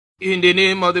In the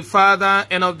name of the Father,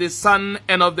 and of the Son,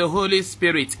 and of the Holy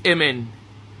Spirit. Amen.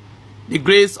 The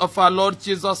grace of our Lord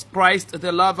Jesus Christ,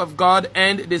 the love of God,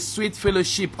 and the sweet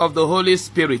fellowship of the Holy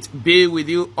Spirit be with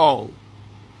you all.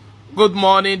 Good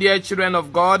morning, dear children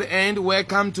of God, and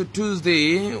welcome to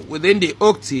Tuesday within the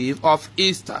octave of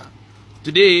Easter.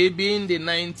 Today being the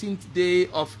 19th day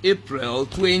of April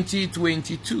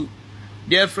 2022.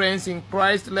 Dear friends in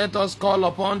Christ, let us call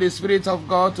upon the Spirit of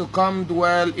God to come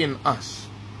dwell in us.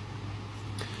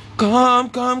 Come,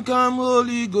 come, come,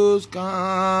 Holy Ghost,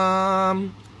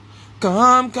 come.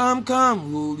 Come, come,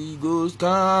 come, Holy Ghost,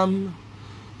 come.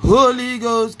 Holy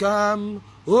Ghost, come.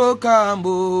 Oh, come,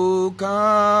 oh,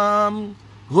 come.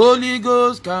 Holy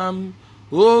Ghost, come.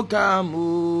 Oh, come,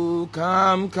 oh,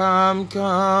 come, come,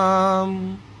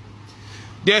 come.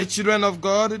 Dear children of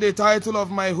God, the title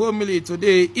of my homily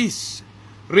today is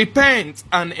Repent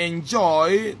and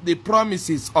Enjoy the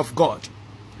Promises of God.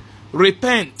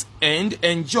 Repent and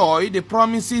enjoy the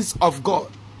promises of God.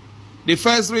 The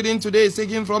first reading today is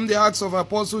taken from the Acts of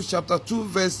Apostles chapter 2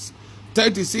 verse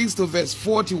 36 to verse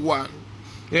 41.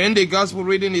 And the gospel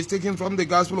reading is taken from the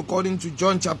gospel according to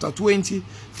John chapter 20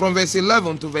 from verse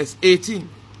 11 to verse 18.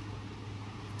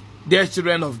 Dear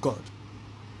children of God,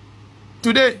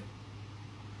 today,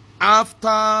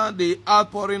 after the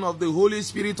outpouring of the Holy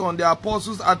Spirit on the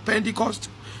apostles at Pentecost,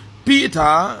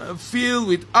 Peter, filled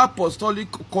with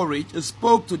apostolic courage,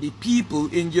 spoke to the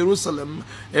people in Jerusalem,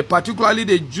 particularly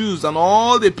the Jews and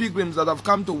all the pilgrims that have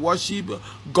come to worship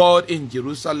God in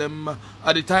Jerusalem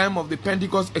at the time of the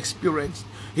Pentecost experience.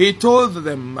 He told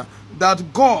them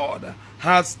that God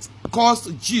has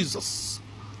caused Jesus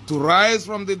to rise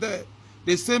from the dead.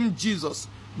 The same Jesus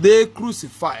they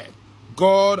crucified.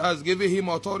 God has given him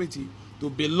authority to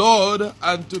be Lord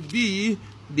and to be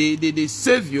the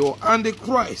Savior and the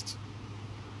Christ.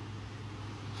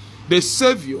 The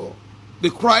Savior, the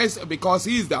Christ, because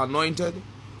he is the anointed,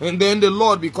 and then the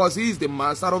Lord, because he is the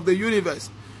master of the universe.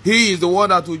 He is the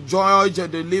one that will judge the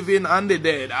living and the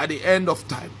dead at the end of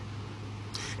time.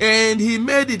 And he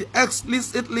made it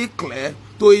explicitly clear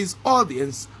to his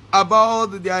audience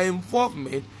about their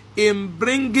involvement in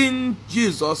bringing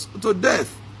Jesus to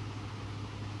death.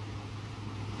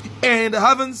 And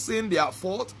having seen their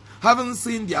fault, having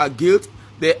seen their guilt,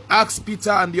 they asked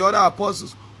Peter and the other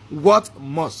apostles, what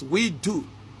must we do?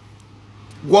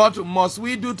 What must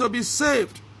we do to be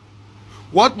saved?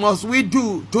 What must we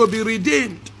do to be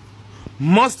redeemed?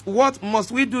 What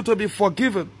must we do to be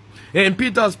forgiven? And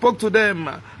Peter spoke to them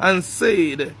and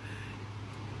said,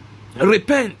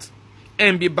 repent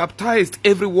and be baptized,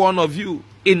 every one of you,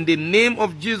 in the name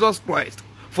of Jesus Christ,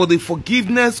 for the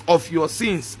forgiveness of your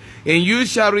sins, and you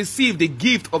shall receive the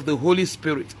gift of the Holy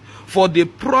Spirit. For the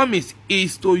promise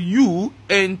is to you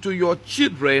and to your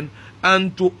children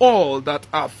and to all that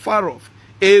are far off,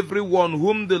 everyone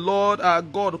whom the Lord our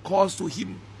God calls to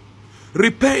him.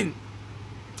 Repent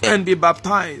and be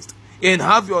baptized and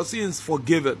have your sins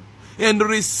forgiven and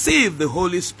receive the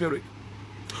Holy Spirit.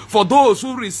 For those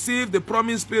who receive the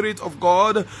promised Spirit of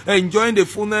God enjoy the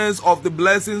fullness of the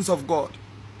blessings of God.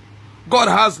 God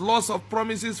has lots of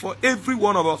promises for every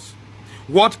one of us.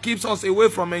 What keeps us away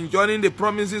from enjoying the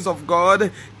promises of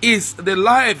God is the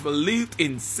life lived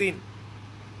in sin.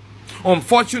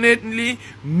 Unfortunately,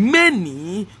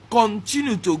 many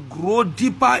continue to grow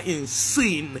deeper in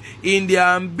sin in their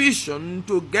ambition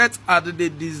to get at the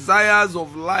desires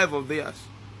of life of theirs.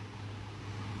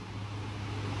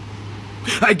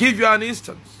 I give you an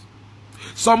instance.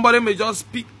 Somebody may just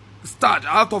start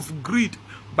out of greed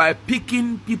by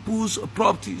picking people's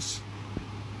properties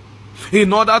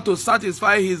in order to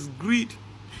satisfy his greed,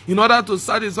 in order to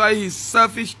satisfy his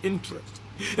selfish interest.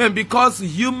 And because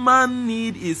human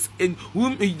need is in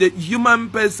whom the human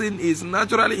person is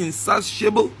naturally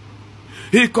insatiable,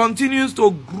 he continues to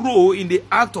grow in the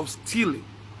act of stealing.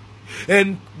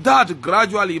 And that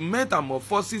gradually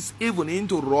metamorphoses even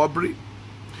into robbery,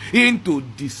 into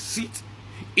deceit,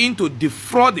 into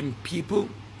defrauding people,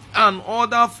 and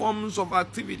other forms of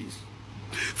activities.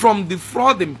 From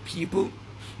defrauding people,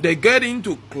 they get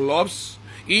into clubs,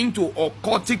 into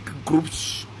occultic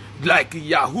groups like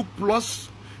Yahoo Plus,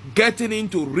 getting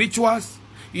into rituals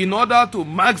in order to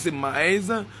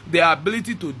maximize their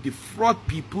ability to defraud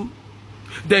people.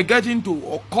 They get into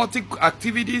occultic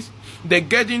activities. They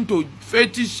get into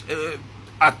fetish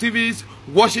activities,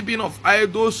 worshipping of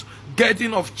idols,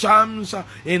 getting of charms,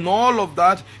 and all of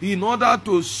that in order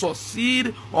to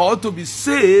succeed or to be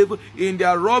saved in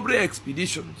their robbery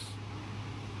expeditions.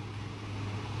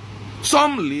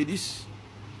 Some ladies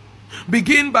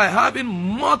begin by having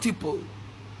multiple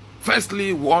sex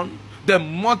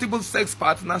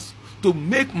partners to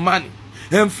make money.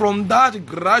 And from that,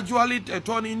 gradually they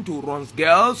turn into runs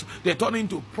girls, they turn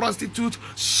into prostitutes,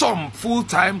 some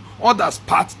full-time, others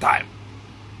part-time.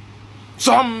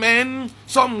 Some men,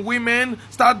 some women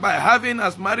start by having,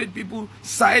 as married people,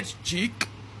 side chick,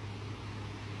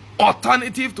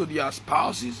 alternative to their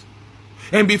spouses.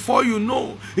 And before you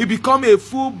know, it becomes a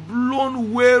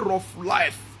full-blown way of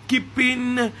life,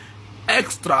 keeping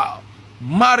extra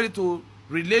marital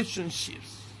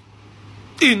relationships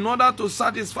in order to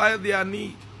satisfy their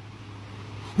need.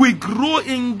 We grow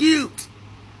in guilt.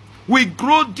 We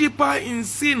grow deeper in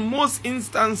sin most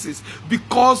instances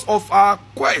because of our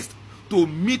quest to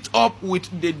meet up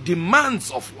with the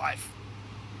demands of life.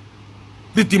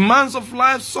 The demands of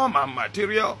life, some are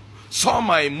material, some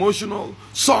are emotional,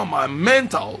 some are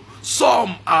mental,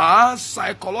 some are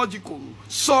psychological,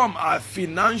 some are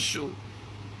financial.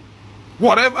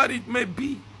 Whatever it may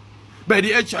be, but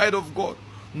dear child of God,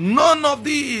 none of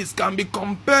these can be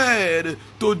compared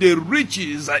to the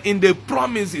riches in the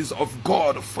promises of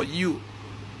God for you.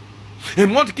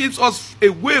 And what keeps us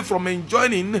away from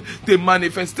enjoying the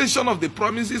manifestation of the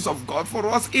promises of God for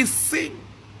us is sin.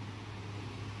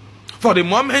 For the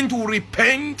moment we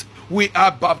repent, we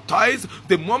are baptized.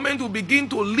 The moment we begin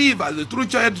to live as the true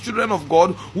children of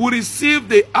God, we receive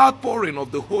the outpouring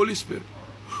of the Holy Spirit,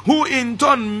 who in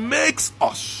turn makes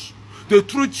us the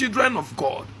true children of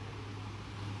God,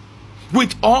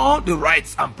 with all the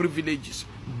rights and privileges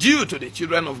due to the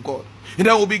children of God. And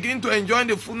then we'll begin to enjoy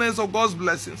the fullness of God's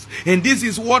blessings. And this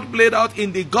is what played out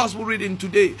in the gospel reading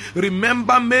today.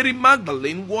 Remember, Mary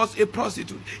Magdalene was a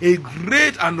prostitute, a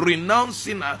great and renowned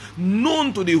sinner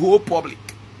known to the whole public.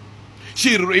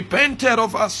 She repented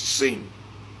of her sin.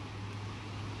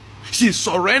 She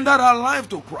surrendered her life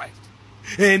to Christ.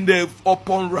 And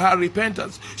upon her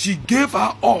repentance, she gave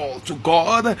her all to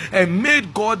God and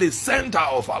made God the center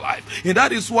of her life. And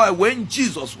that is why when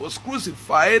Jesus was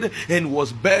crucified and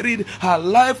was buried, her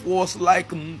life was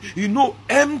like,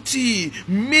 empty,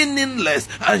 meaningless.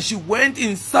 And she went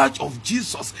in search of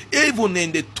Jesus. Even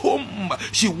in the tomb,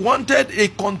 she wanted a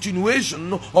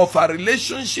continuation of her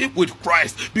relationship with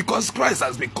Christ, because Christ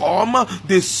has become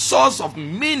the source of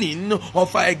meaning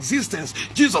of her existence.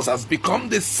 Jesus has become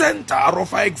the center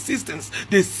of her existence,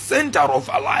 the center of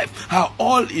her life, her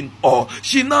all in all.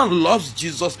 She now loves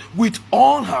Jesus with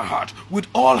all her heart, with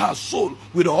all her soul,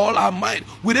 with all her mind,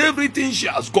 with everything she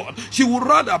has got. She would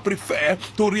rather prefer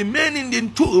to remain in the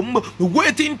tomb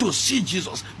waiting to see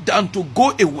Jesus than to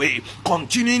go away,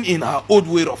 continuing in her old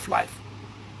way of life.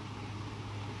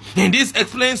 And this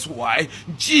explains why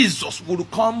Jesus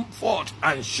would come forth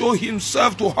and show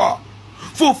himself to her,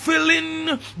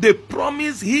 fulfilling the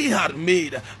promise he had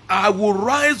made: I will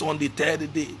rise on the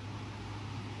third day.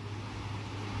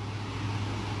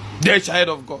 Dear child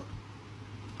of God,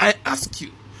 I ask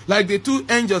you, like the two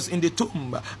angels in the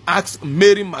tomb asked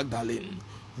Mary Magdalene,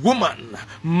 woman,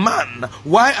 man,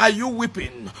 why are you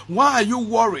weeping? Why are you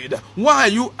worried? Why are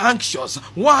you anxious?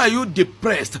 Why are you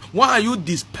depressed? Why are you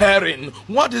despairing?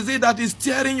 What is it that is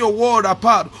tearing your world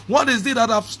apart? What is it that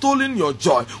have stolen your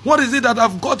joy? What is it that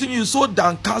have gotten you so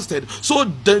downcasted, so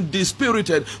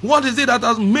dispirited? What is it that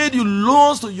has made you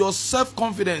lose your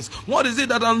self-confidence? What is it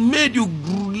that has made you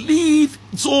live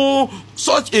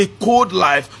such a cold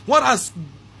life? What has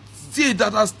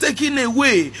that has taken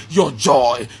away your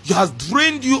joy, has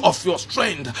drained you of your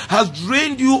strength, has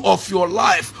drained you of your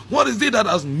life? What is it that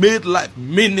has made life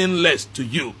meaningless to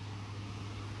you?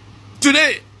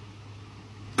 Today,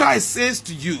 Christ says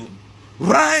to you,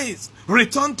 rise,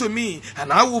 return to me,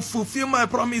 and I will fulfill my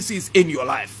promises in your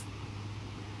life.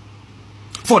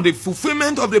 For the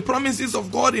fulfillment of the promises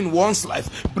of God in one's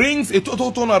life brings a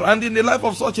total turnaround in the life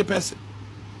of such a person.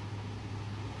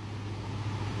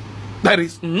 There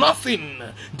is nothing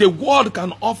the world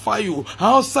can offer you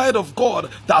outside of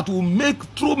God that will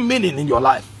make true meaning in your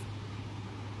life.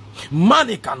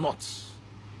 Money cannot.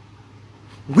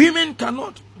 Women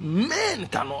cannot. Men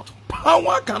cannot.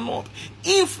 Power cannot.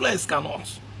 Influence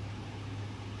cannot.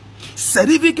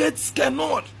 Certificates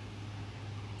cannot.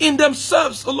 In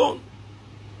themselves alone.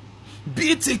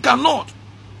 Beauty cannot.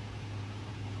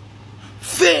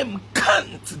 Fame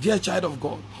can't, dear child of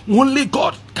God. Only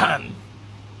God can.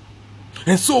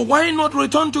 And so why not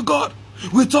return to God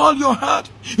with all your heart,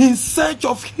 in search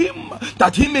of him,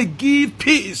 that he may give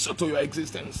peace to your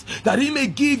existence, that he may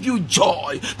give you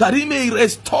joy, that he may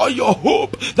restore your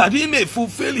hope, that he may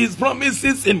fulfill his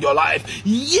promises in your life.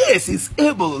 Yes, he's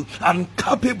able and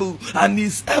capable, and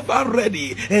is ever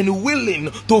ready and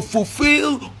willing to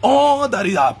fulfill all that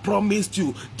he has promised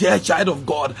you. Dear child of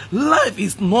God, life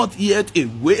is not yet a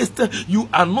waste. You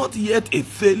are not yet a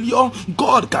failure.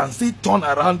 God can still turn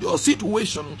around your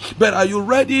situation, but are you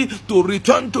ready to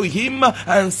return to him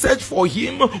and search for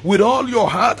him with all your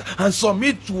heart and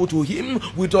submit to him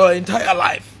with your entire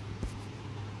life?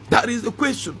 That is the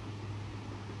question.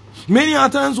 Many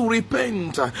times we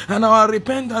repent, and our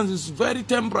repentance is very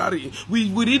temporary.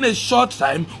 Within a short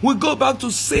time, we go back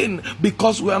to sin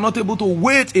because we are not able to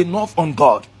wait enough on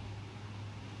God.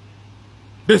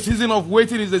 The season of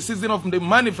waiting is the season of the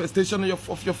manifestation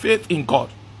of your faith in God.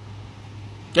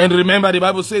 And remember, the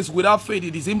Bible says, without faith,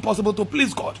 it is impossible to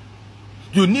please God.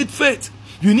 You need faith.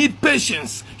 You need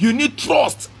patience. You need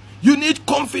trust. You need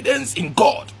confidence in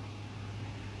God.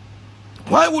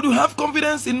 Why would you have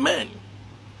confidence in men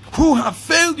who have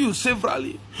failed you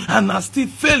severally and are still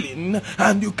failing,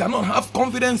 and you cannot have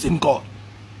confidence in God?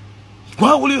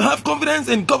 Why will you have confidence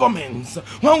in governments?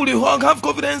 Why will you have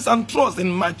confidence and trust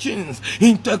in machines,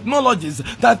 in technologies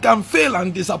that can fail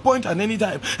and disappoint at any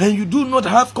time, and you do not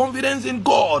have confidence in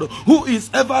God, who is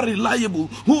ever reliable,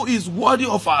 who is worthy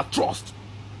of our trust?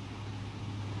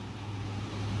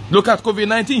 Look at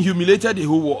COVID-19 humiliated the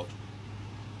whole world.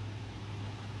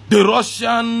 The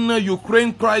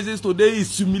Russian-Ukraine crisis today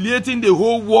is humiliating the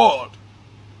whole world.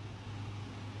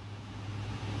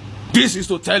 This is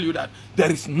to tell you that there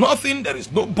is nothing, there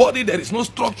is nobody, there is no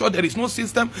structure, there is no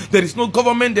system, there is no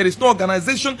government, there is no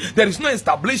organization, there is no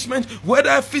establishment,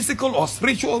 whether physical or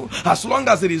spiritual, as long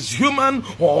as it is human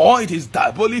or it is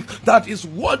diabolic, that is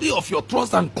worthy of your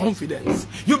trust and confidence.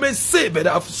 You may say, but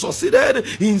I have succeeded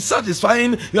in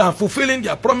satisfying and fulfilling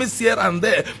their promise here and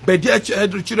there. But dear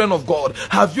children of God,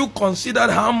 have you considered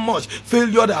how much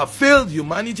failure that have failed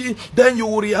humanity? Then you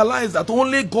will realize that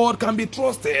only God can be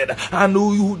trusted,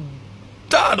 and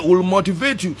that will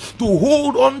motivate you to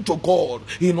hold on to God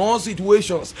in all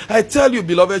situations. I tell you,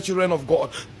 beloved children of God,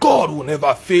 God will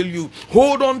never fail you.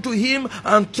 Hold on to him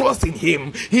and trust in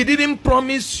him. He didn't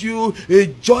promise you a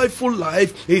joyful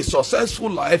life, a successful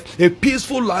life, a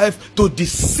peaceful life to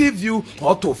deceive you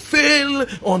or to fail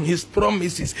on his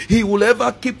promises. He will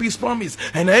ever keep his promise.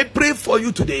 And I pray for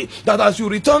you today that as you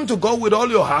return to God with all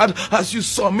your heart, as you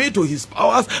submit to his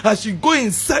powers, as you go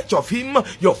in search of him,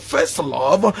 your first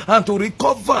love, and to recover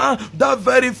that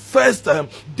very first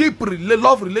deep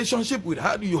love relationship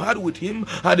you had with him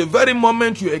at the very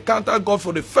moment you encounter God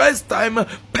for the first time,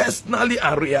 personally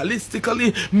and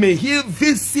realistically. May he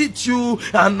visit you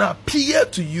and appear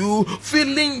to you,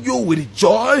 filling you with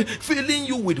joy, filling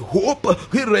you with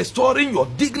hope, restoring your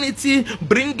dignity,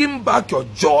 bringing back your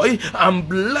joy, and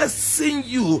blessing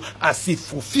you as he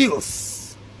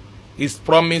fulfills his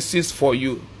promises for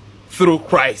you through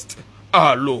Christ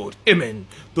our Lord. Amen.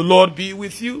 The Lord be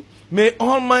with you. May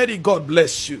Almighty God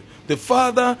bless you, the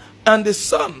Father and the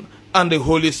Son and the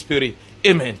Holy Spirit.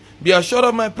 Amen. Be assured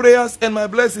of my prayers and my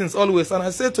blessings always. And I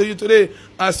say to you today,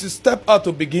 as you step out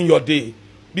to begin your day,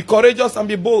 be courageous and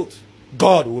be bold.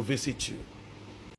 God will visit you.